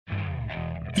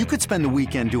You could spend the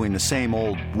weekend doing the same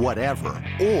old whatever,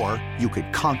 or you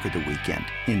could conquer the weekend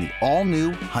in the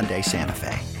all-new Hyundai Santa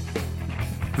Fe.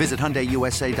 Visit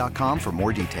HyundaiUSA.com for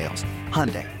more details.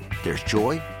 Hyundai, there's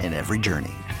joy in every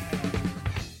journey.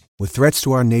 With threats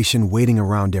to our nation waiting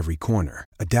around every corner,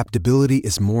 adaptability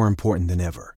is more important than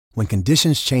ever. When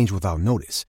conditions change without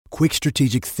notice, quick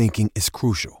strategic thinking is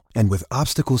crucial. And with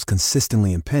obstacles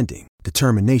consistently impending,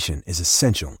 determination is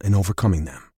essential in overcoming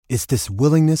them. It's this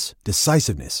willingness,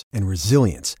 decisiveness, and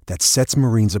resilience that sets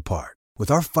Marines apart. With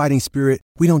our fighting spirit,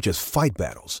 we don't just fight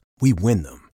battles, we win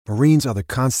them. Marines are the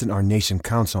constant our nation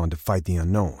counts on to fight the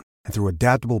unknown. And through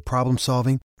adaptable problem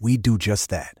solving, we do just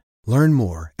that. Learn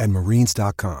more at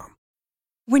marines.com.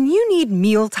 When you need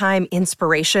mealtime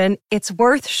inspiration, it's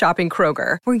worth shopping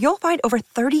Kroger, where you'll find over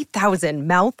 30,000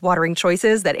 mouth-watering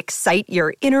choices that excite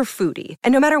your inner foodie.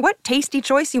 And no matter what tasty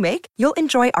choice you make, you'll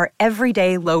enjoy our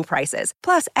everyday low prices,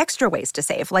 plus extra ways to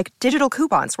save, like digital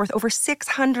coupons worth over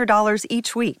 $600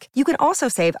 each week. You can also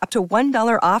save up to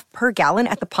 $1 off per gallon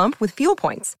at the pump with fuel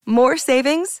points. More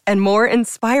savings and more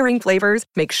inspiring flavors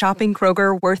make shopping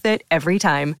Kroger worth it every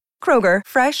time. Kroger,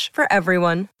 fresh for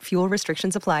everyone. Fuel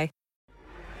restrictions apply.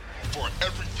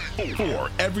 For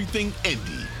everything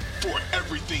Indy, for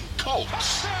everything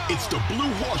Colts, it's the Blue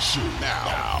Horseshoe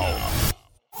now.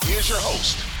 Here's your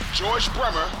host, George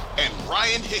Bremer and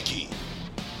Ryan Hickey.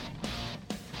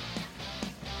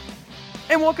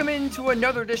 And welcome into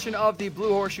another edition of the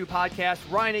Blue Horseshoe Podcast.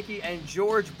 Ryan Hickey and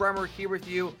George Bremer here with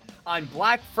you on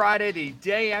Black Friday, the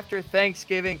day after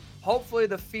Thanksgiving. Hopefully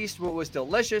the feast was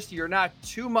delicious. You're not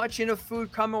too much into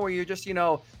food coming where you're just,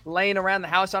 laying around the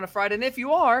house on a Friday. And if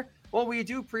you are, well, we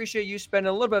do appreciate you spending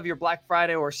a little bit of your Black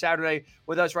Friday or Saturday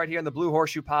with us right here in the Blue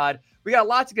Horseshoe Pod. We got a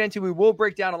lot to get into. We will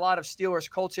break down a lot of Steelers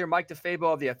Colts here. Mike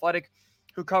DeFabo of The Athletic,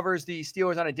 who covers the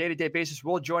Steelers on a day-to-day basis,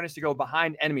 will join us to go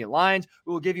behind enemy lines.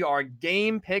 We will give you our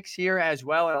game picks here as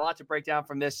well, and a lot to break down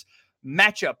from this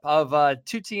matchup of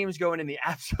two teams going in the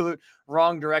absolute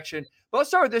wrong direction. But let's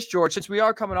start with this, George. Since we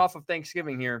are coming off of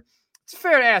Thanksgiving here, it's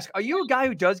fair to ask, are you a guy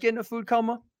who does get in a food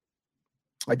coma?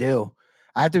 I do.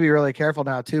 I have to be really careful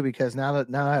now too, because now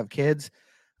I have kids,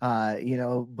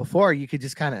 before you could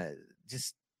just kind of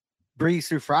just breeze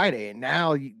through Friday, and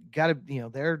now you got to,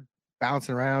 they're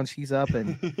bouncing around. She's up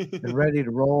and, and ready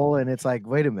to roll. And it's like,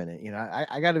 wait a minute,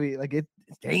 I got to be like, it's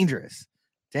dangerous.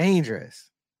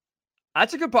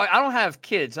 That's a good point. I don't have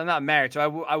kids. I'm not married,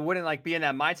 so I wouldn't be in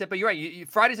that mindset. But you're right.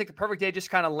 Friday's like the perfect day. Just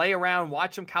kind of lay around,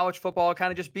 watch some college football, kind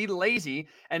of just be lazy.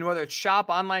 And whether it's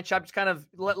online shop, just kind of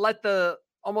let the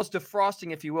almost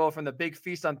defrosting, if you will, from the big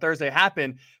feast on Thursday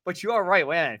happen. But you are right,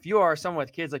 man. If you are someone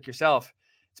with kids like yourself,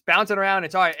 it's bouncing around.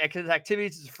 It's all right. It's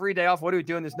activities. It's a free day off. What are we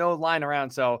doing? There's no line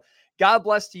around. So God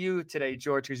bless to you today,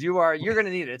 George, because you're going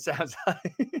to need it. It sounds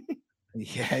like.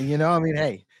 Yeah.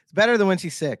 Hey, it's better than when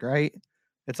she's sick, right?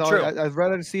 It's all. I'd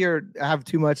rather see her have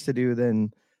too much to do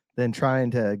than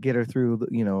trying to get her through,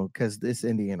 because this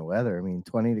Indiana weather,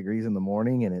 20 degrees in the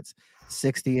morning and it's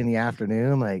 60 in the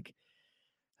afternoon.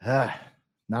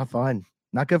 Not fun.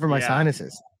 Not good for my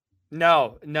sinuses.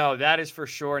 No, that is for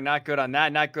sure. Not good on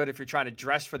that. Not good if you're trying to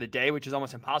dress for the day, which is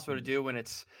almost impossible to do when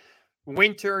it's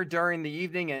winter during the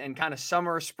evening and kind of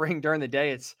summer, spring during the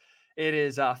day. It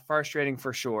is frustrating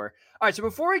for sure. All right. So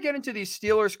before we get into the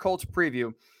Steelers Colts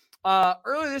preview,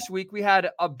 earlier this week, we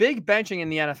had a big benching in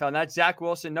the NFL, and that's Zach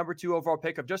Wilson, number 2 overall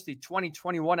pick of just the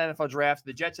 2021 NFL draft.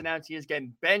 The Jets announced he is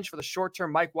getting benched for the short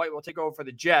term. Mike White will take over for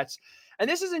the Jets. And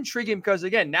this is intriguing because,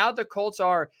 again, now the Colts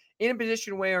are in a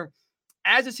position where,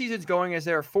 as the season's going, as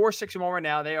they're 4-6 or more right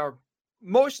now, they are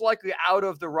most likely out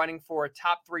of the running for a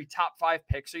top 3, top 5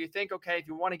 pick. So you think, okay, if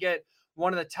you want to get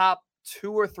one of the top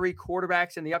 2 or 3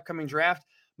 quarterbacks in the upcoming draft,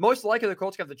 most likely the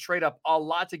Colts have to trade up a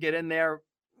lot to get in there.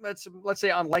 Let's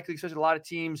say unlikely, especially a lot of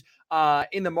teams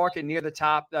in the market near the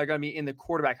top that are going to be in the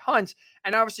quarterback hunt.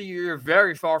 And obviously you're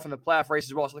very far from the playoff race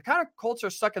as well. So the kind of Colts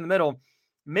are stuck in the middle.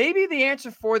 Maybe the answer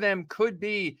for them could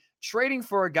be trading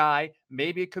for a guy.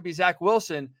 Maybe it could be Zach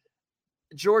Wilson.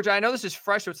 George, I know this is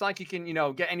fresh, so it's not like you can,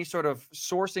 get any sort of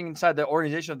sourcing inside the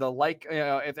organization of the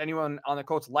if anyone on the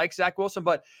Colts likes Zach Wilson,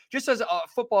 but just as a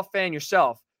football fan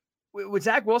yourself, would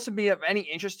Zach Wilson be of any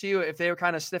interest to you if they were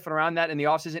kind of sniffing around that in the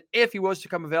offseason, if he was to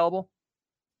come available?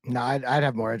 No, I'd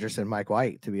have more interest in Mike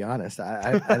White, to be honest.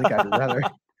 I think I'd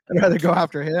rather go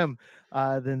after him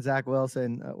than Zach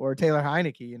Wilson or Taylor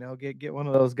Heineke. Get one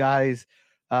of those guys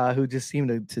who just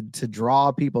seem to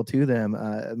draw people to them.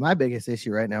 My biggest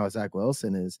issue right now with Zach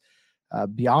Wilson is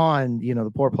beyond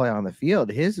the poor play on the field.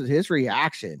 His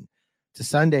reaction to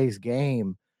Sunday's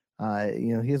game,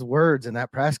 his words in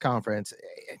that press conference.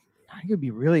 I think it'd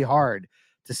be really hard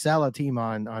to sell a team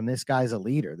on this guy's a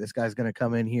leader. This guy's going to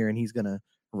come in here and he's going to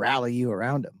rally you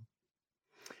around him.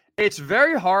 It's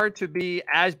very hard to be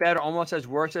as bad or almost as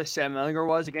worse as Sam Ehlinger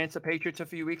was against the Patriots a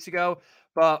few weeks ago.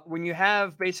 But when you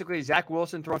have basically Zach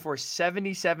Wilson throwing for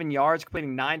 77 yards,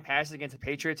 completing 9 passes against the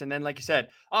Patriots, and then, like you said,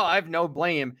 I have no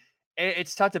blame.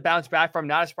 It's tough to bounce back from.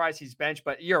 Not a surprise he's benched,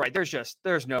 but you're right.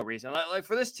 There's no reason. Like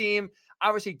for this team,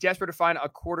 obviously desperate to find a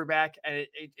quarterback. And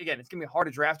again, it's going to be hard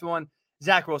to draft one.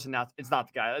 Zach Wilson, it's not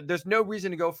the guy. There's no reason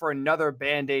to go for another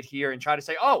Band-Aid here and try to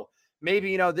say,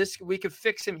 maybe, we could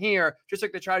fix him here, just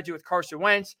like they tried to do with Carson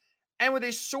Wentz. And what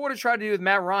they sort of tried to do with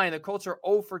Matt Ryan, the Colts are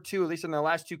 0 for 2, at least in their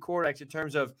last 2 quarterbacks, in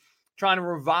terms of trying to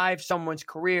revive someone's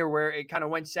career where it kind of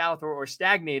went south or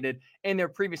stagnated in their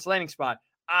previous landing spot.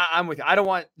 I'm with you. I don't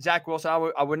want Zach Wilson.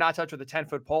 I would not touch with a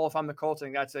 10-foot pole if I'm the Colts. I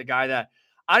think that's a guy that,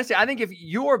 honestly, I think if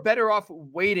you are better off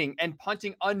waiting and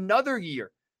punting another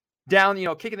year down,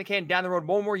 kicking the can down the road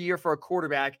one more year for a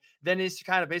quarterback, then is to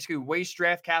kind of basically waste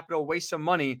draft capital, waste some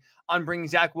money on bringing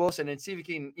Zach Wilson and see if he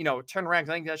can, turn around.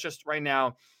 I think that's just right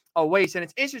now a waste. And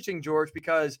it's interesting, George,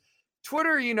 because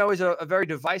Twitter, is a very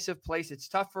divisive place. It's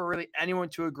tough for really anyone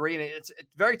to agree. And it's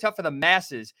very tough for the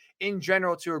masses in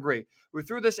general to agree. We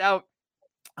threw this out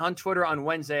on Twitter on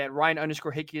Wednesday at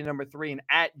Ryan_Hickey _3 and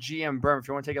at GM Berm if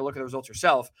you want to take a look at the results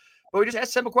yourself. But we just asked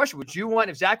a simple question. Would you want,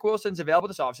 if Zach Wilson's available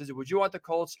this offseason, would you want the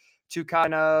Colts to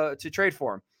to trade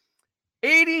for him?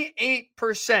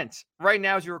 88% right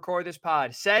now as you record this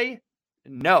pod say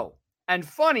no. And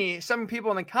funny, some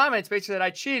people in the comments basically said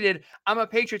I cheated. I'm a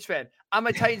Patriots fan. I'm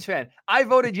a Titans fan. I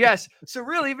voted yes. So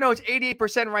really, even though it's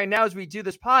 88% right now as we do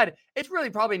this pod, it's really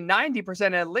probably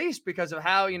 90% at least because of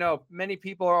how, many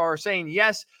people are saying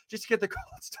yes just to get the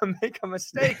Colts to make a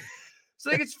mistake. So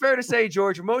I think it's fair to say,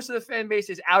 George, most of the fan base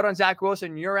is out on Zach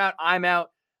Wilson. You're out. I'm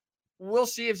out. We'll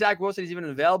see if Zach Wilson is even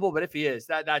available. But if he is,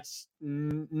 that's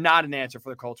not an answer for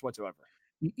the Colts whatsoever.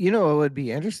 It would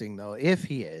be interesting, though, if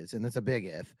he is, and it's a big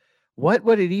if. What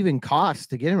would it even cost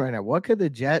to get him right now? What could the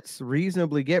Jets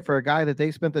reasonably get for a guy that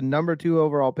they spent the number 2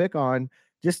 overall pick on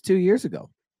just 2 years ago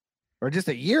or just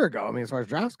a year ago? I mean, as far as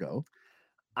drafts go.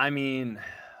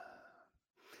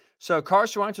 So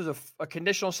Carson Wentz was a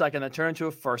conditional second that turned into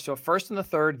a first. So a first and the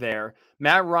third there.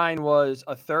 Matt Ryan was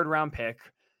a 3rd-round pick.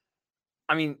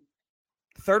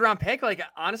 Third-round pick? Like,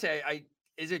 honestly,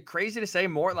 is it crazy to say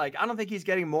more? Like, I don't think he's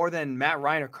getting more than Matt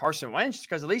Ryan or Carson Wentz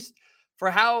because at least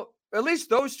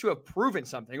those two have proven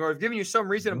something or have given you some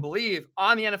reason to believe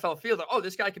on the NFL field that,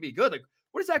 this guy could be good. Like,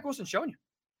 what has Zach Wilson shown you?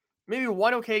 Maybe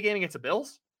one okay game against the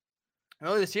Bills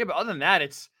earlier this year, but other than that,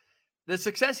 it's the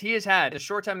success he has had in a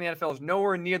short time in the NFL is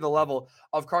nowhere near the level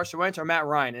of Carson Wentz or Matt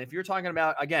Ryan. And if you're talking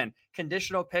about, again,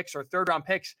 conditional picks or 3rd-round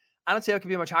picks, I don't see how it could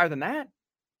be much higher than that.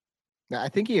 I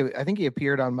think he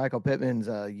appeared on Michael Pittman's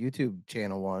YouTube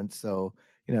channel once. So,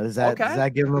 does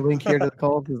that give him a link here to the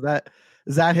Colts?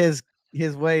 Is that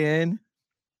his way in?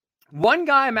 One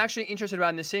guy I'm actually interested about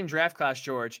in the same draft class,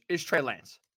 George, is Trey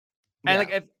Lance.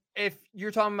 And if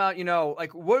you're talking about,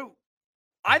 what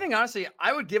I think, honestly,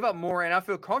 I would give up more and I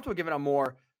feel comfortable giving up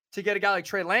more to get a guy like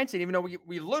Trey Lance, even though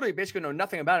we literally basically know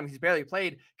nothing about him. He's barely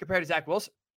played compared to Zach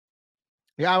Wilson.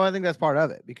 Yeah, well, I think that's part of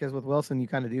it because with Wilson, you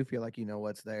kind of do feel like you know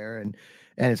what's there and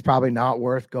it's probably not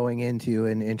worth going into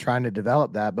and trying to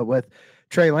develop that. But with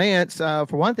Trey Lance,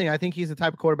 for one thing, I think he's the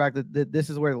type of quarterback that this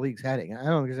is where the league's heading. I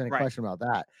don't think there's any question about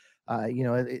that.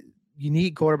 You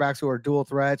need quarterbacks who are dual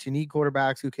threats. You need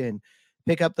quarterbacks who can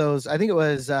pick up those. I think it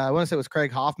was, I want to say it was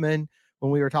Craig Hoffman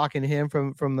when we were talking to him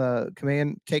from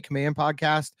the Take Command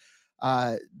podcast.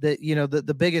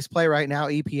 The biggest play right now,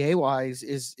 EPA wise,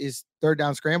 is 3rd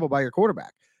down scramble by your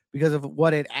quarterback because of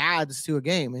what it adds to a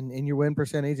game and your win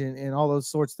percentage and all those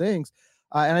sorts of things.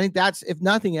 And I think that's, if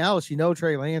nothing else,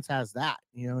 Trey Lance has that.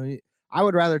 I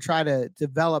would rather try to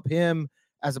develop him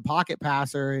as a pocket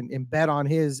passer and bet on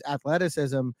his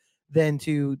athleticism than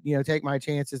to, take my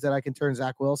chances that I can turn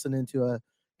Zach Wilson into a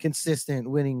consistent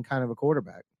winning kind of a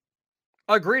quarterback.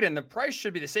 Agreed, and the price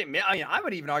should be the same. I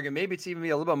would even argue maybe it's even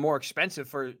be a little bit more expensive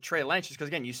for Trey Lance just because,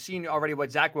 again, you've seen already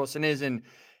what Zach Wilson is in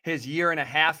his year and a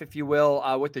half, if you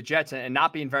will, with the Jets and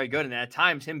not being very good. And at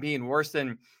times him being worse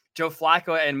than Joe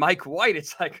Flacco and Mike White.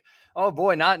 It's like, oh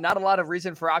boy, not a lot of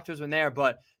reason for optimism there.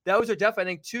 But those are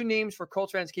definitely, I think, 2 names for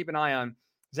Colts fans to keep an eye on.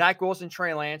 Zach Wilson,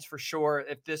 Trey Lance for sure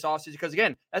if this offseason. Because,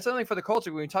 again, that's something for the Colts.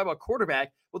 When we talk about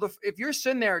quarterback, well, if you're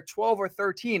sitting there at 12 or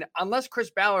 13, unless Chris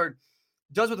Ballard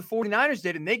does what the 49ers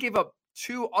did, and they gave up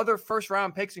 2 other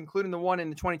first-round picks, including the one in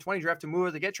the 2020 draft to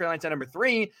move to get Trey Lance at number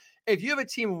 3. If you have a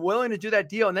team willing to do that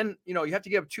deal, and then you have to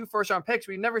give up 2 first-round picks,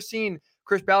 we've never seen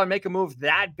Chris Ballard make a move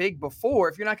that big before.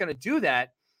 If you're not going to do that,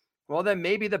 well, then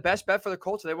maybe the best bet for the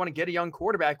Colts, if they want to get a young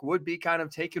quarterback, would be kind of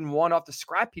taking one off the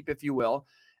scrap heap, if you will,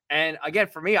 And again,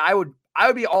 for me, I would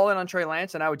be all in on Trey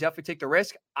Lance, and I would definitely take the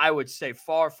risk. I would stay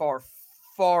far, far,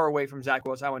 far away from Zach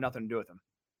Wilson. I want nothing to do with him.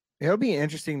 It'll be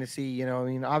interesting to see, I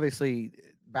mean, obviously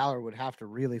Ballard would have to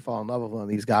really fall in love with one of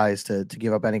these guys to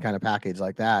give up any kind of package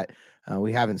like that.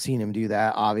 We haven't seen him do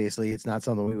that. Obviously, it's not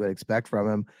something we would expect from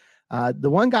him. The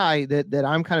one guy that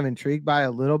I'm kind of intrigued by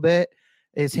a little bit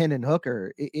is Hendon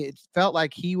Hooker. It felt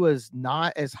like he was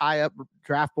not as high up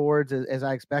draft boards as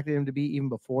I expected him to be even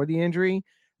before the injury.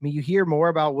 I mean, you hear more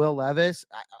about Will Levis.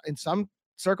 In some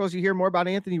circles, you hear more about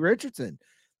Anthony Richardson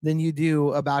than you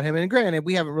do about him. And granted,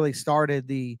 we haven't really started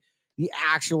the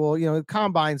actual,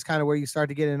 combines kind of where you start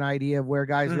to get an idea of where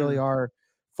guys really are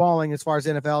falling as far as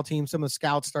NFL teams. Some of the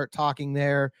scouts start talking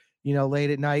there,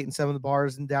 late at night in some of the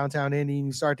bars in downtown Indy, and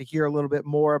you start to hear a little bit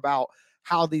more about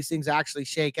how these things actually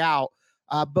shake out.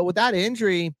 But with that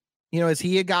injury, is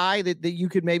he a guy that you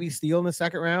could maybe steal in the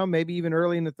second round, maybe even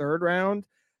early in the third round,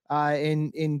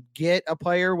 and get a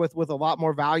player with a lot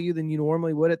more value than you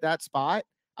normally would at that spot?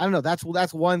 I don't know.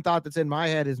 That's one thought that's in my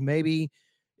head is maybe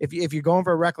if you're going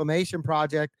for a reclamation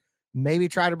project, maybe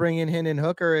try to bring in Hendon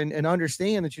Hooker and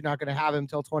understand that you're not going to have him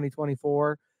until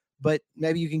 2024, but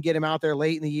maybe you can get him out there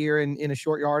late in the year in a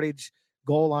short yardage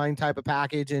goal line type of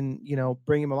package and,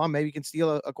 bring him along. Maybe you can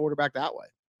steal a quarterback that way.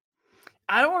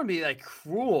 I don't want to be like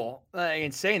cruel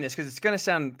in saying this because it's going to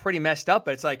sound pretty messed up,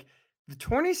 but it's like the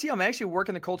 20 I'm actually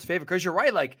working the Colts' favor because you're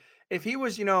right. Like if he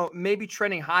was, maybe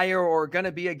trending higher or going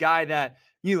to be a guy that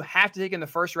you have to take in the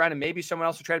first round and maybe someone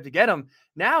else will try to get him.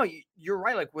 Now you're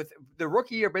right. Like with the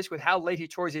rookie year, basically with how late he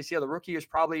tore his ACL, the rookie is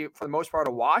probably for the most part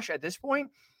a wash at this point.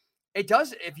 It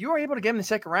does. If you are able to get him in the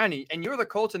second round and you're the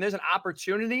Colts and there's an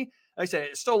opportunity, like I said,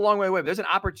 it's still a long way away, but there's an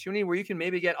opportunity where you can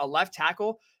maybe get a left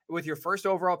tackle with your first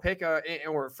overall pick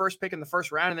or first pick in the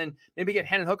first round and then maybe get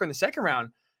Hendon Hooker in the second round.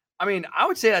 I mean, I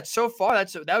would say that so far,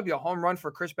 that would be a home run for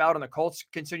Chris Ballard and the Colts,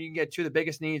 considering you can get two of the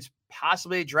biggest needs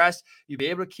possibly addressed. You'd be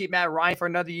able to keep Matt Ryan for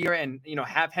another year and,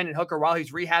 have Hendon Hooker while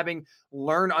he's rehabbing,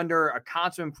 learn under a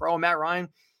consummate pro Matt Ryan.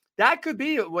 That could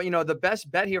be, the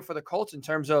best bet here for the Colts in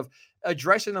terms of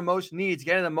addressing the most needs,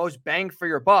 getting the most bang for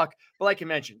your buck. But like you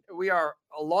mentioned, we are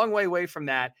a long way away from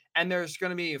that. And there's going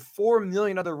to be 4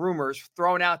 million other rumors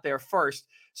thrown out there first.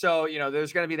 So,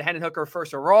 there's going to be the Hendon Hooker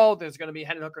first overall. There's going to be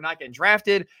Hendon Hooker not getting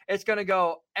drafted. It's going to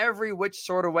go every which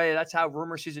sort of way. That's how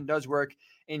rumor season does work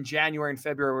in January and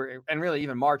February, and really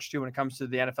even March too when it comes to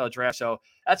the NFL draft. So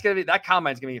that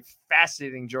combine is going to be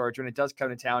fascinating, George, when it does come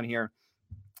to town here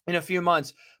in a few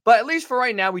months. But at least for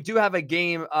right now, we do have a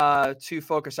game to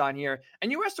focus on here.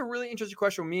 And you asked a really interesting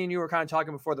question. Me and you were kind of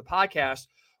talking before the podcast.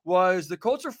 Was the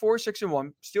Colts are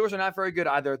 4-6-1. Steelers are not very good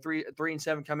either.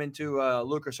 3-7 come into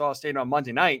Lucas Oil Stadium on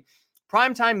Monday night.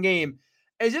 Primetime game.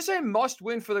 Is this a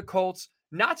must-win for the Colts?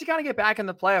 Not to kind of get back in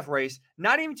the playoff race,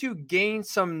 not even to gain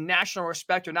some national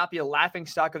respect or not be a laughing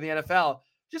stock of the NFL.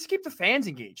 Just keep the fans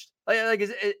engaged. Like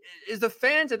is the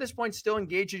fans at this point still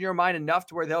engaged in your mind enough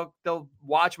to where they'll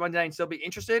watch Monday night and still be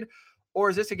interested? Or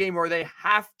is this a game where they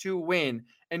have to win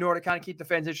in order to kind of keep the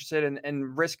fans interested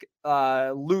and risk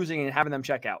losing and having them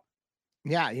check out?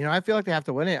 Yeah, I feel like they have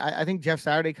to win it. I think Jeff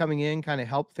Saturday coming in kind of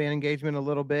helped fan engagement a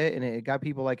little bit, and it got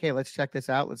people like, hey, let's check this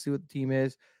out. Let's see what the team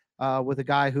is with a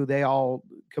guy who they all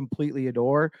completely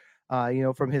adore,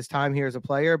 from his time here as a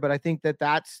player. But I think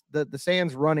that's the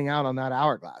sand's running out on that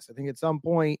hourglass. I think at some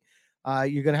point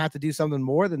you're going to have to do something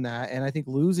more than that. And I think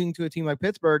losing to a team like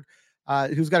Pittsburgh,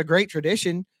 who's got a great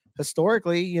tradition,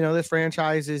 historically, this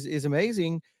franchise is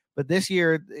amazing, but this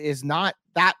year is not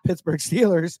that Pittsburgh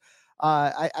Steelers.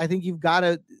 I think you've got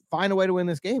to find a way to win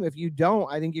this game. If you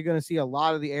don't, I think you're going to see a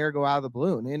lot of the air go out of the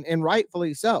balloon, and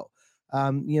rightfully so.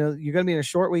 You're going to be in a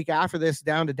short week after this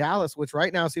down to Dallas, which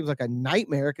right now seems like a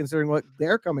nightmare considering what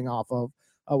they're coming off of,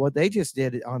 what they just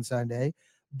did on Sunday.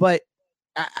 But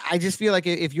I just feel like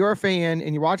if you're a fan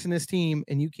and you're watching this team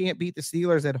and you can't beat the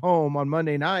Steelers at home on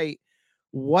Monday night,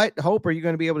 what hope are you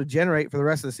going to be able to generate for the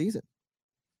rest of the season?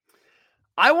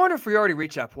 I wonder if we already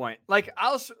reached that point. Like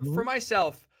for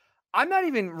myself, I'm not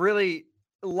even really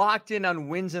locked in on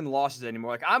wins and losses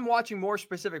anymore. Like I'm watching more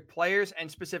specific players and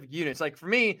specific units. Like for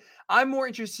me, I'm more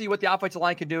interested to see what the offensive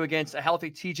line can do against a healthy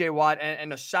TJ Watt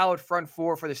and a solid front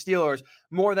four for the Steelers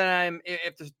more than I am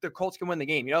if the Colts can win the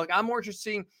game. Like I'm more interested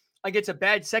in seeing like it's a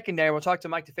bad secondary. We'll talk to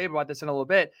Mike DeFaber about this in a little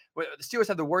bit. The Steelers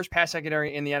have the worst pass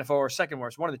secondary in the NFL, or second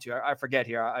worst, one of the two. I forget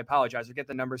here. I apologize. We'll get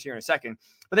the numbers here in a second.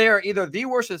 But they are either the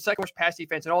worst or the second worst pass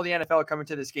defense in all the NFL coming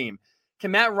to this game. Can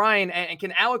Matt Ryan and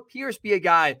can Alec Pierce be a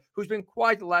guy who's been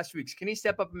quiet the last weeks? Can he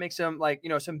step up and make some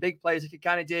some big plays like he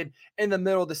kind of did in the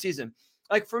middle of the season?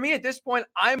 Like for me at this point,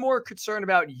 I'm more concerned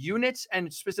about units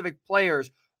and specific players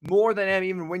more than I am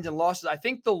even wins and losses. I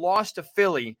think the loss to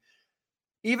Philly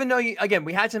even though again,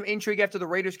 we had some intrigue after the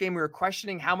Raiders game, we were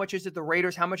questioning how much is it the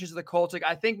Raiders, how much is it the Colts. Like,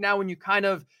 I think now when you kind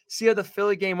of see how the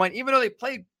Philly game went, even though they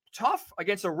played tough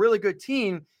against a really good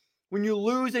team, when you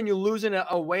lose and you lose in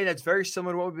a way that's very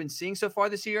similar to what we've been seeing so far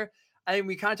this year, I think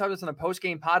we kind of talked about this on the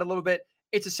post-game pod a little bit.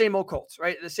 It's the same old Colts,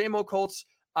 right? The same old Colts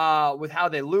with how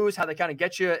they lose, how they kind of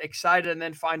get you excited and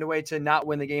then find a way to not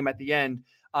win the game at the end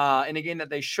in a game that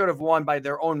they should have won by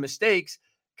their own mistakes.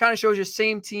 Kind of shows you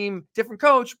same team, different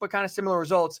coach, but kind of similar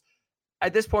results.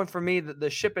 At this point, for me, the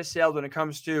ship has sailed when it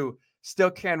comes to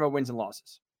still caring about wins and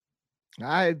losses.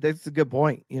 That's a good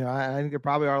point. I think there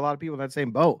probably are a lot of people in that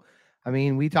same boat. I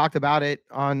mean, we talked about it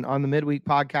on the midweek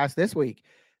podcast this week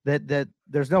that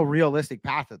there's no realistic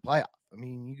path to the playoff. I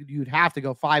mean, you'd have to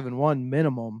go 5-1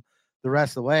 minimum the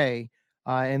rest of the way.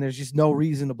 And there's just no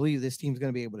reason to believe this team's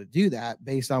going to be able to do that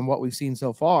based on what we've seen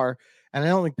so far. And I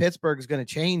don't think Pittsburgh is going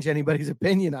to change anybody's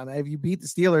opinion on it. If you beat the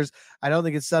Steelers, I don't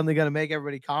think it's suddenly going to make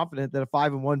everybody confident that a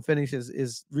 5-1 finish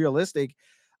is realistic.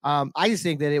 I just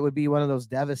think that it would be one of those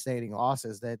devastating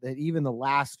losses that even the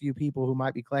last few people who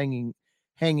might be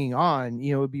hanging on,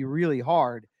 it would be really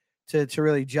hard to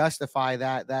really justify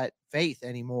that faith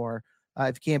anymore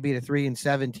if you can't beat a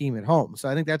 3-7 team at home. So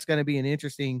I think that's going to be an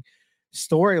interesting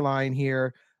storyline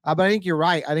here. But I think you're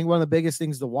right. I think one of the biggest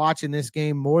things to watch in this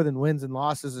game, more than wins and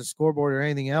losses, the scoreboard or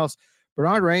anything else,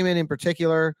 Bernhard Raimann in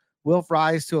particular, Will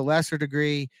Fries to a lesser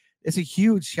degree, it's a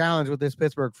huge challenge with this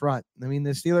Pittsburgh front. I mean, the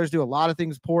Steelers do a lot of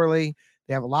things poorly.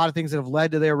 They have a lot of things that have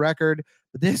led to their record,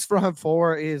 but this front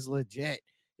four is legit.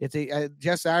 It's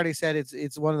Jeff Saturday said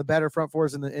it's one of the better front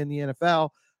fours in the NFL.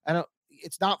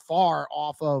 It's not far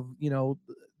off of,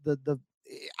 the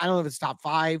I don't know if it's top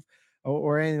 5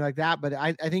 or anything like that, but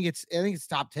I think it's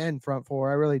top 10 front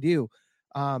four. I really do.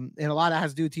 And a lot of that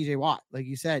has to do with TJ Watt, like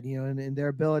you said, and their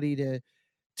ability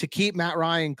to keep Matt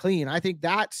Ryan clean. I think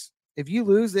that's, if you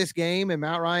lose this game and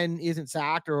Matt Ryan isn't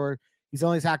sacked, or he's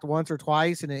only sacked once or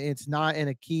twice and it's not in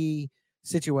a key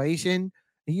situation,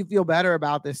 you feel better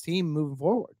about this team moving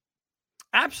forward.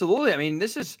 Absolutely. I mean,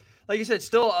 this is, like you said,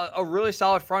 still a really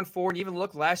solid front four. And even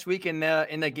look last week in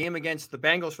the game against the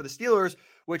Bengals for the Steelers,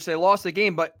 which they lost the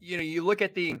game. But you look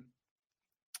at the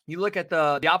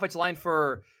offensive line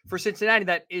for Cincinnati,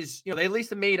 that is, they at least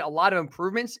have made a lot of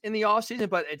improvements in the offseason,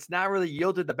 but it's not really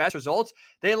yielded the best results.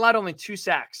 They allowed only 2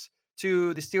 sacks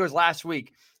to the Steelers last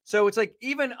week. So it's like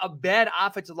even a bad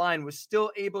offensive line was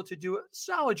still able to do a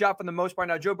solid job for the most part.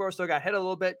 Now, Joe Burrow still got hit a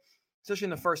little bit, especially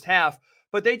in the first half,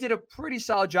 but they did a pretty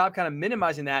solid job kind of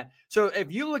minimizing that. So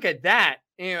if you look at that,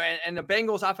 and the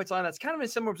Bengals offensive line, that's kind of in a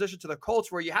similar position to the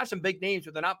Colts, where you have some big names,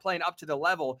 but they're not playing up to the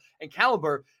level and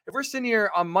caliber. If we're sitting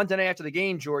here on Monday night after the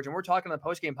game, George, and we're talking on the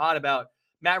postgame pod about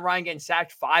Matt Ryan getting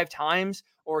sacked 5 times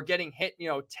or getting hit,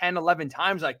 10, 11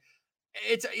 times, like,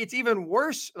 it's even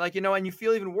worse, and you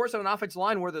feel even worse on an offensive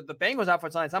line where the Bengals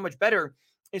offensive line is not much better,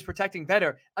 is protecting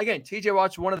better. Again, TJ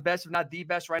Watt's one of the best, if not the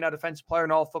best right now, defensive player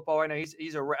in all of football right now.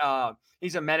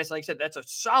 He's a menace. Like I said, that's a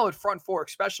solid front four,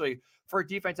 especially for a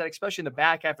defense that, especially in the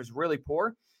back half, is really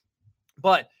poor.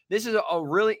 But this is a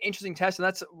really interesting test, and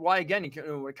that's why, again,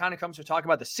 when it kind of comes to talk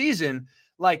about the season,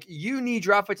 like, you need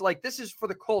your offense. Like, this is for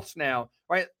the Colts now,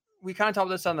 right? We kind of talked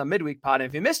about this on the midweek pod. And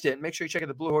if you missed it, make sure you check out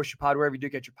the Blue Horseshoe pod wherever you do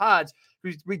get your pods.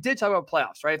 We did talk about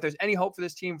playoffs, right? If there's any hope for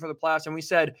this team for the playoffs, and we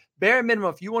said bare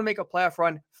minimum, if you want to make a playoff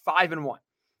run, 5-1.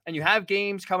 And you have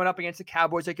games coming up against the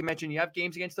Cowboys, like you mentioned. You have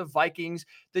games against the Vikings,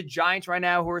 the Giants right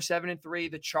now, who are 7-3,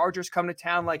 the Chargers coming to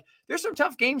town. Like, there's some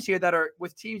tough games here that are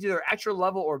with teams either at your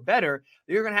level or better.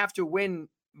 You're going to have to win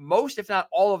most, if not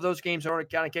all, of those games in order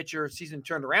to kind of get your season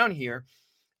turned around here.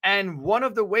 And one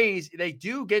of the ways they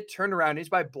do get turned around is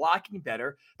by blocking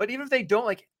better. But even if they don't,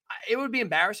 like, it would be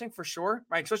embarrassing for sure,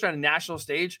 right? Especially on a national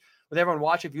stage with everyone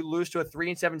watching if you lose to a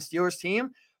 3-7 Steelers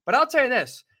team. But I'll tell you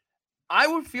this, I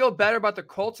would feel better about the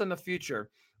Colts in the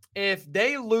future if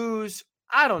they lose,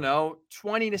 I don't know,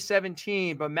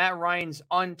 20-17, but Matt Ryan's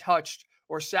untouched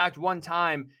or sacked one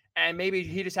time, and maybe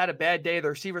he just had a bad day, the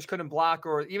receivers couldn't block,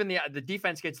 or even the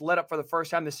defense gets lit up for the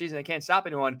first time this season, they can't stop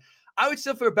anyone. I would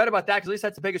still feel better about that, because at least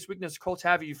that's the biggest weakness the Colts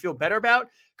have you feel better about,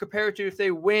 compared to if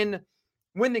they win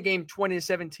the game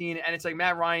 20-17, and it's like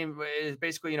Matt Ryan is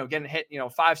basically, getting hit,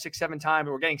 5, 6, 7 times,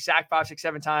 or getting sacked 5, 6,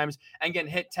 7 times, and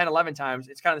getting hit 10, 11 times.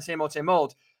 It's kind of the same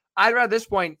old. I'd rather at this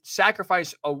point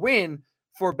sacrifice a win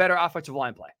for better offensive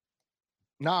line play.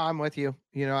 No, I'm with you.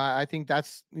 I think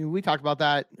we talked about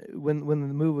that when the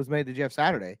move was made to Jeff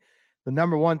Saturday. The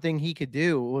number one thing he could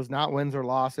do was not wins or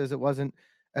losses. It wasn't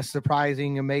a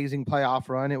surprising, amazing playoff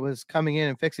run. It was coming in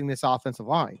and fixing this offensive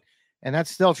line. And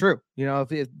that's still true.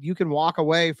 If you can walk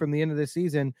away from the end of the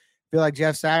season, feel like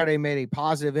Jeff Saturday made a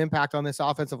positive impact on this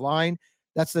offensive line,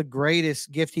 that's the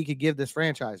greatest gift he could give this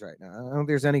franchise right now. I don't think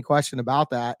there's any question about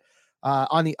that.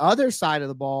 On the other side of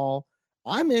the ball,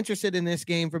 I'm interested in this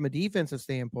game from a defensive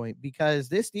standpoint because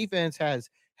this defense has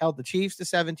held the Chiefs to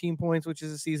 17 points, which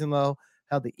is a season low,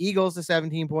 held the Eagles to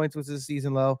 17 points, which is a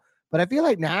season low. But I feel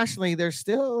like nationally, there's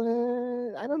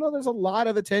still, I don't know, there's a lot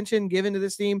of attention given to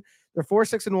this team. They're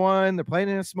 4-6-1. They're playing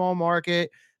in a small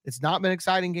market. It's not been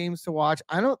exciting games to watch.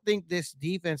 I don't think this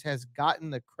defense has gotten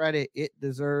the credit it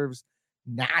deserves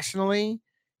nationally.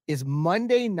 Is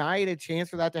Monday night a chance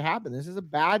for that to happen? This is a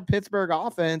bad Pittsburgh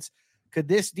offense. Could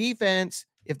this defense,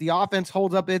 if the offense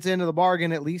holds up its end of the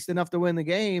bargain at least enough to win the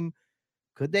game,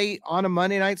 could they, on a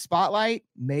Monday night spotlight,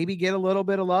 maybe get a little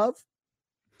bit of love?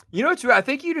 You know, too, I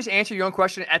think you just answered your own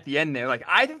question at the end there. Like,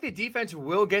 I think the defense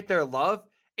will get their love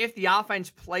if the offense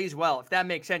plays well, if that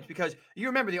makes sense. Because you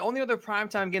remember the only other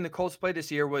primetime game the Colts played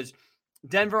this year was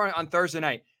Denver on Thursday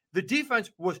night. The defense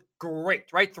was great,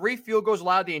 right? 3 field goals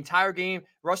allowed the entire game.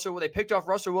 They picked off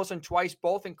Russell Wilson twice,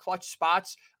 both in clutch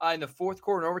spots in the fourth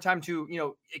quarter and overtime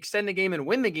to, extend the game and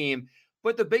win the game.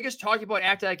 But the biggest talking point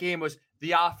after that game was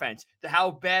the offense,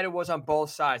 how bad it was on both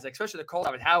sides, especially the Colts,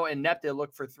 how inept they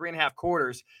looked for 3.5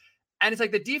 quarters. And it's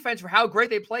like the defense, for how great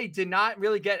they played, did not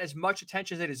really get as much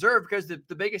attention as they deserved because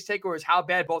the biggest takeaway is how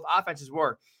bad both offenses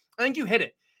were. I think you hit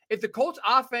it. If the Colts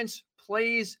offense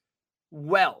plays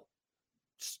well,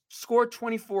 score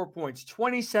 24 points,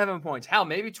 27 points, hell,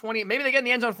 maybe 20, maybe they get in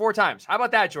the end zone 4 times. How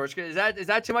about that, George? Is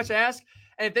that too much to ask?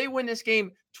 And if they win this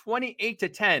game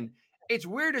 28-10, it's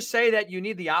weird to say that you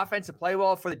need the offense to play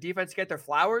well for the defense to get their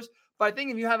flowers. But I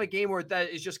think if you have a game where that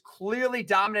is just clearly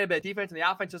dominated by the defense and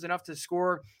the offense does enough to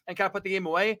score and kind of put the game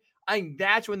away, I think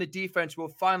that's when the defense will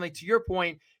finally, to your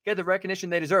point, get the recognition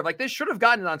they deserve. Like, this should have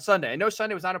gotten it on Sunday. I know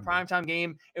Sunday was not a primetime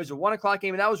game. It was a 1 o'clock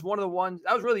game, and that was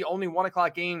really the only 1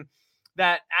 o'clock game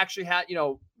that actually had,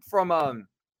 from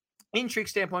intrigue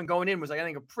standpoint going in, was, like, I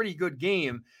think a pretty good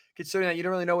game, considering that you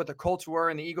don't really know what the Colts were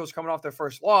and the Eagles coming off their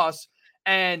first loss.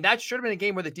 And that should have been a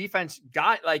game where the defense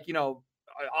got,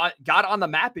 got on the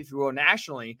map, if you will,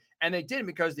 nationally. And they didn't,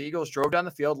 because the Eagles drove down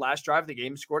the field last drive of the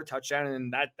game, scored a touchdown,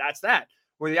 and that's that.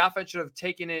 Where the offense should have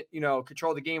taken it,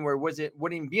 control the game, where wouldn't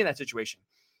even be in that situation.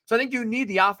 So I think you need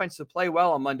the offense to play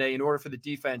well on Monday in order for the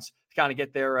defense to kind of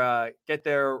get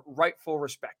their rightful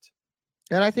respect.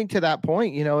 And I think to that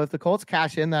point, if the Colts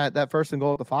cash in that first and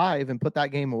goal at the 5 and put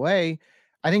that game away,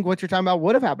 I think what you're talking about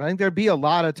would have happened. I think there'd be a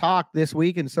lot of talk this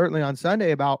week and certainly on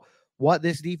Sunday about what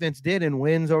this defense did in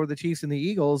wins over the Chiefs and the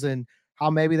Eagles and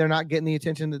how maybe they're not getting the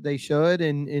attention that they should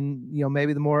and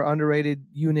maybe the more underrated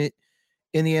unit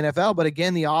in the NFL. But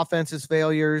again, the offense's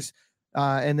failures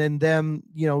and then them,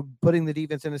 putting the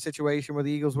defense in a situation where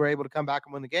the Eagles were able to come back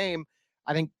and win the game,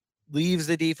 I think leaves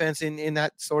the defense in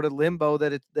that sort of limbo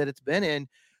that it's been in.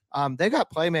 They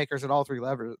got playmakers at all 3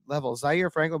 levels. Zaire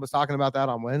Franklin was talking about that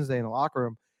on Wednesday in the locker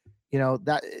room.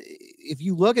 That if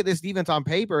you look at this defense on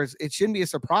paper, it shouldn't be a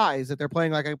surprise that they're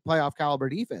playing like a playoff caliber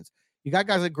defense. You got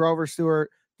guys like Grover Stewart,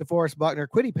 DeForest Buckner.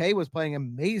 Kwity Paye was playing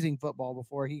amazing football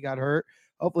before he got hurt.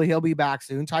 Hopefully he'll be back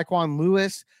soon. Tyquan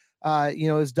Lewis,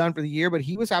 is done for the year, but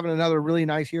he was having another really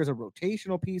nice year as a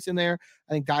rotational piece in there.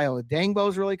 I think Dayo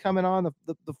Adangbo's really coming on.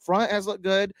 The front has looked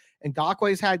good, and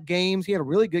Ngakoue had games. He had a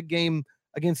really good game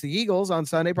against the Eagles on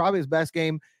Sunday, probably his best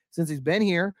game since he's been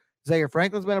here. Zaire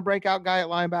Franklin's been a breakout guy at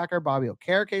linebacker. Bobby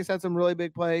Okereke had some really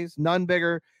big plays, none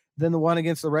bigger than the one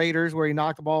against the Raiders where he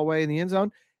knocked the ball away in the end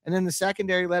zone. And then the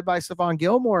secondary led by Stephon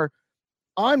Gilmore.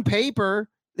 On paper,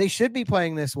 they should be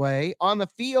playing this way. On the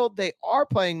field, they are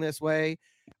playing this way.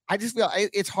 I just feel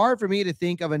it's hard for me to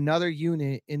think of another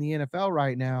unit in the NFL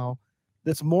right now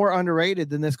that's more underrated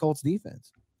than this Colts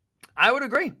defense. I would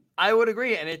agree.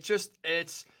 And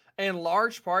it's in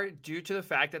large part due to the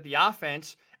fact that the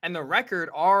offense and the record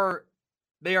are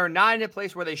not in a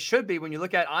place where they should be. When you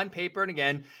look at on paper, and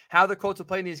again, how the Colts are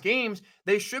playing these games,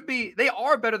 they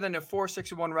are better than a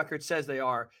 4-6-1 record says they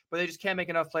are, but they just can't make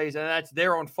enough plays, and that's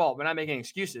their own fault. We're not making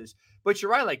excuses. But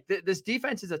you're right, like this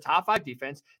defense is a top 5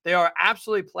 defense. They are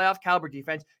absolutely playoff caliber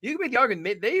defense. You can make the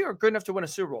argument they are good enough to win a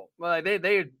Super Bowl. Well,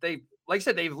 they like I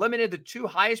said, they've limited the 2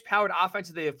 highest powered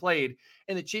offenses they have played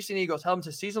in the Chiefs and Eagles, held them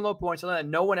to season low points, something that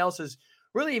no one else has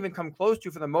really even come close to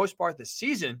for the most part this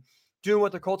season, doing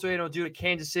what the Colts are able to do to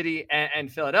Kansas City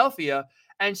and Philadelphia.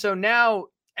 And so now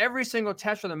every single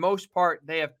test for the most part,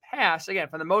 they have passed, again,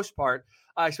 for the most part,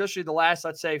 especially the last,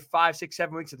 let's say, 5, 6,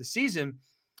 7 weeks of the season.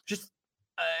 Just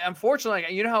unfortunately,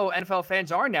 you know how NFL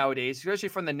fans are nowadays, especially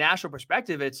from the national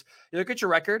perspective. It's, you look at your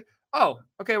record. Oh,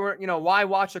 okay. Why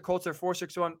watch the Colts? They're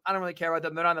 4-6-1. I don't really care about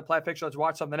them. They're not in the playoff picture. Let's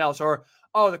watch something else. Or,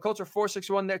 oh, the Colts are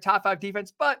 4-6-1. They're top 5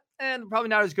 defense, but probably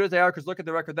not as good as they are because look at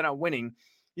the record. They're not winning.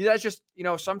 That's just,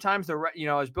 sometimes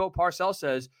as Bill Parcells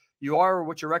says, you are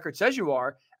what your record says you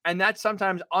are. And that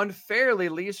sometimes unfairly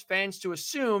leaves fans to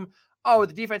assume, oh,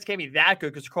 the defense can't be that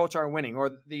good because the Colts aren't winning,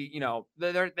 or they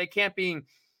can't be,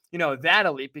 that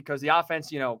elite because the offense,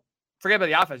 forget about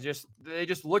the offense. They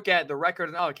just look at the record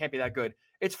and, oh, it can't be that good.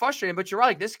 It's frustrating, but you're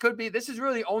right. This is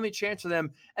really the only chance for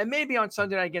them, and maybe on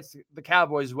Sunday night against the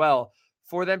Cowboys as well,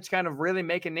 for them to kind of really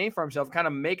make a name for themselves, kind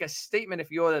of make a statement,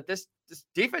 if you will, that this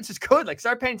defense is good. Like,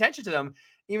 start paying attention to them,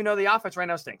 even though the offense right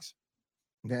now stinks.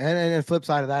 And the flip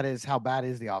side of that is, how bad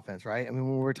is the offense, right? I mean,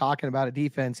 when we're talking about a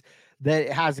defense that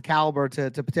has the caliber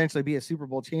to potentially be a Super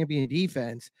Bowl champion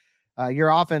defense, your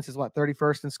offense is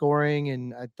 31st in scoring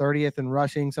and 30th in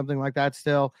rushing, something like that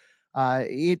still.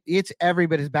 It's every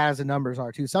bit as bad as the numbers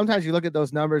are too. Sometimes you look at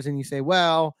those numbers and you say,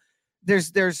 well,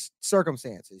 there's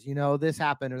circumstances, this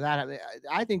happened or that happened.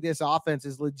 I think this offense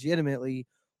is legitimately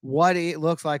what it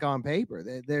looks like on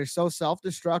paper. They're so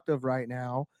self-destructive right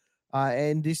now.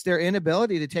 And just their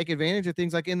inability to take advantage of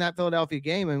things like in that Philadelphia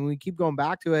game. And we keep going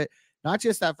back to it, not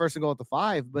just that first and goal at the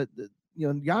 5, but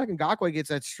Yannick Ngakoue gets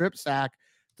that strip sack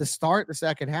to start the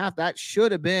second half. That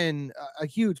should have been a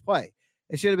huge play.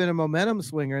 It should have been a momentum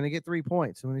swinger, and they get 3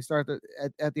 points. And when they start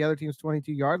at the other team's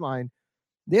 22-yard line,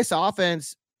 this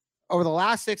offense over the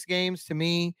last 6 games, to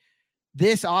me,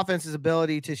 this offense's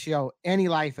ability to show any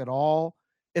life at all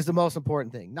is the most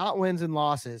important thing. Not wins and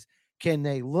losses. Can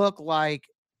they look like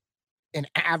an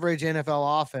average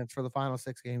NFL offense for the final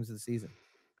 6 games of the season?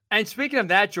 And speaking of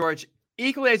that, George,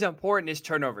 equally as important is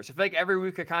turnovers. I feel like every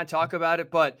week I kind of talk about it,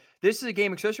 but this is a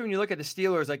game, especially when you look at the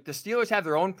Steelers, like the Steelers have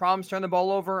their own problems turning the ball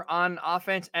over on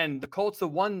offense, and the Colts, the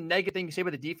one negative thing you say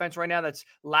about the defense right now that's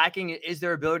lacking is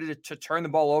their ability to turn the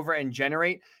ball over and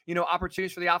generate,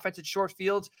 opportunities for the offense at short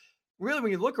fields. Really,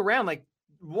 when you look around, like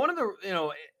one of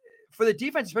the, for the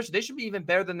defense especially, they should be even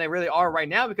better than they really are right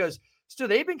now, because still,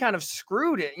 they've been kind of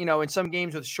screwed, in some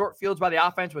games with short fields by the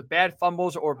offense, with bad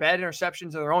fumbles or bad interceptions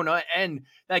of their own end.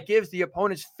 That gives the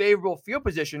opponent's favorable field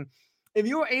position. If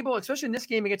you were able, especially in this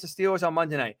game against the Steelers on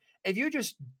Monday night, if you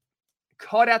just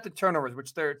cut out the turnovers,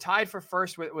 which they're tied for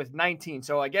first with 19.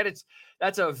 So I get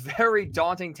that's a very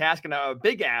daunting task and a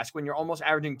big ask when you're almost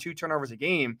averaging 2 turnovers a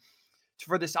game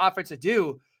for this offense to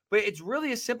do. But it's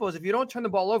really as simple as, if you don't turn the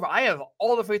ball over, I have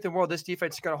all the faith in the world this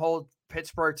defense is going to hold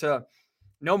Pittsburgh to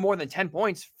no more than 10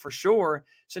 points for sure.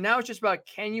 So now it's just about,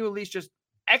 can you at least just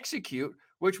execute,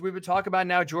 which we've been talking about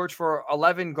now, George, for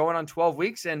 11 going on 12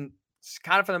 weeks. And it's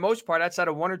kind of, for the most part, outside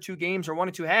of 1 or 2 games or 1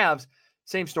 or 2 halves,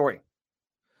 same story.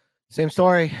 Same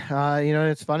story.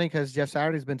 It's funny because Jeff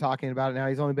Saturday's been talking about it now.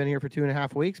 He's only been here for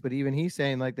 2.5 weeks, but even he's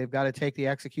saying, like, they've got to take the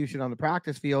execution on the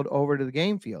practice field over to the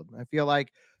game field. I feel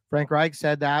like Frank Reich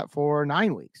said that for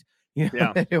 9 weeks.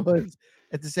 Yeah.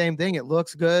 It's the same thing. It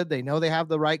looks good. They know they have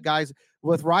the right guys.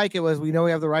 With Reich, it was, we know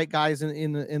we have the right guys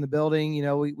in the building.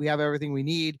 We have everything we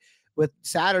need. With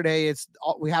Saturday, it's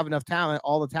we have enough talent.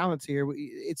 All the talent's here.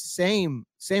 It's same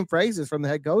phrases from the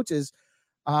head coaches.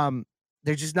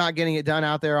 They're just not getting it done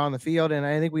out there on the field. And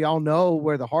I think we all know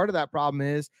where the heart of that problem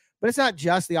is. But it's not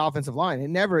just the offensive line. It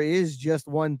never is just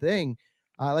one thing.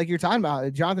 Like you're talking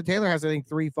about, Jonathan Taylor has, I think,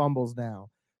 3 fumbles now.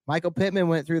 Michael Pittman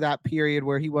went through that period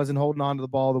where he wasn't holding on to the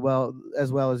ball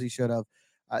as well as he should have.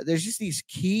 There's just these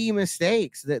key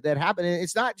mistakes that happen. And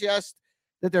it's not just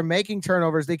that they're making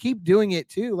turnovers. They keep doing it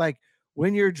too. Like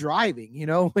when you're driving,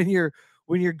 when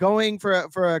you're going for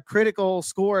a critical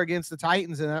score against the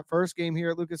Titans in that first game here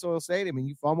at Lucas Oil Stadium, and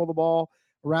you fumble the ball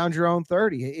around your own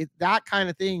 30, that kind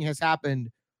of thing has happened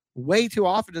way too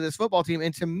often to this football team.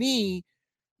 And to me,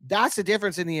 that's the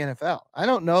difference in the NFL. I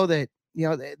don't know that,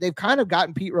 they've kind of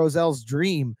gotten Pete Rozell's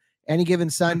dream any given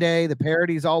Sunday. The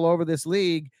parodies all over this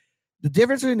league. The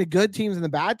difference between the good teams and the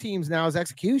bad teams now is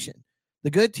execution. The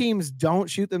good teams don't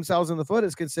shoot themselves in the foot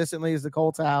as consistently as the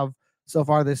Colts have so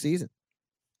far this season.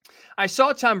 I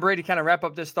saw Tom Brady kind of wrap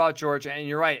up this thought, George, and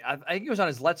you're right. I think he was on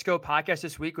his Let's Go podcast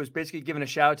this week, was basically giving a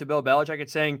shout out to Bill Belichick and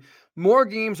saying more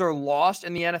games are lost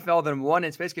in the NFL than won.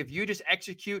 It's basically, if you just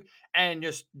execute and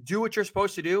just do what you're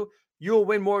supposed to do, you'll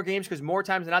win more games, because more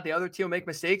times than not, the other team will make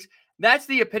mistakes. That's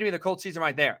the epitome of the Colts season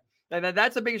right there. And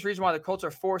that's the biggest reason why the Colts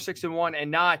are 4-6-1 and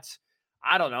not,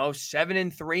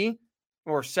 7-3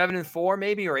 or 7-4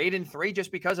 maybe, or 8-3,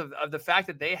 just because of the fact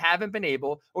that they haven't been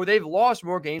able, or they've lost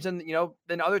more games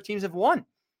than other teams have won.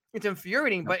 It's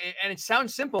infuriating, but it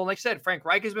sounds simple. Like I said, Frank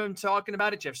Reich has been talking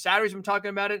about it. Jeff Saturday's been talking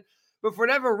about it. But for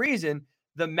whatever reason,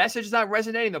 the message is not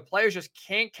resonating. The players just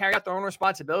can't carry out their own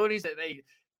responsibilities. That they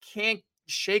can't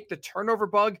shake the turnover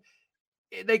bug.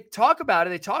 They talk about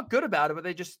it, they talk good about it, but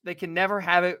they can never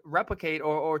have it replicate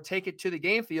or take it to the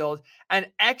game field and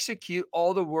execute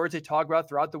all the words they talk about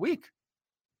throughout the week.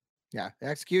 Yeah,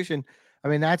 execution. I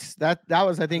mean, that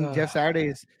was, I think, Jeff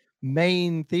Saturday's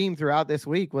main theme throughout this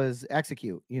week was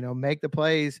execute. Make the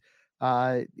plays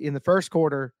in the first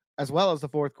quarter as well as the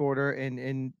fourth quarter,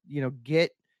 and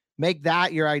make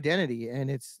that your identity. And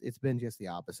it's been just the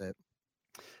opposite.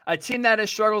 A team that has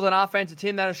struggled on offense, a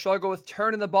team that has struggled with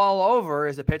turning the ball over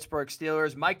is the Pittsburgh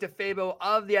Steelers. Mike DeFabo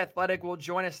of The Athletic will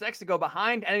join us next to go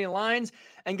behind enemy lines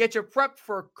and get you prepped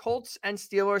for Colts and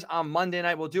Steelers on Monday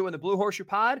night. We'll do it when the Blue Horseshoe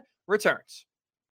Pod returns.